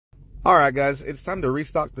Alright guys, it's time to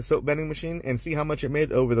restock the soap vending machine and see how much it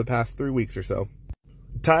made over the past 3 weeks or so.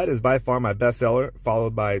 Tide is by far my best seller,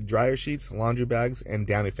 followed by dryer sheets, laundry bags, and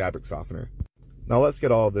Downy fabric softener. Now let's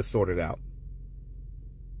get all of this sorted out.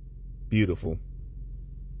 Beautiful.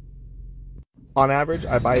 On average,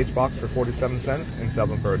 I buy each box for 47 cents and sell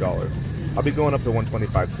them for $1. I'll be going up to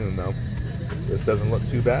 125 soon though. This doesn't look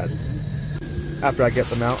too bad. After I get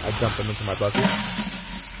them out, I dump them into my bucket.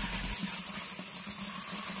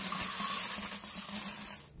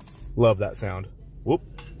 Love that sound. Whoop,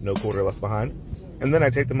 no quarter left behind. And then I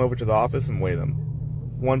take them over to the office and weigh them.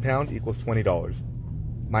 1 pound equals $20,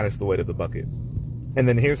 minus the weight of the bucket. And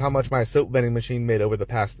then here's how much my soap vending machine made over the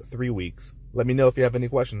past 3 weeks. Let me know if you have any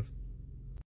questions.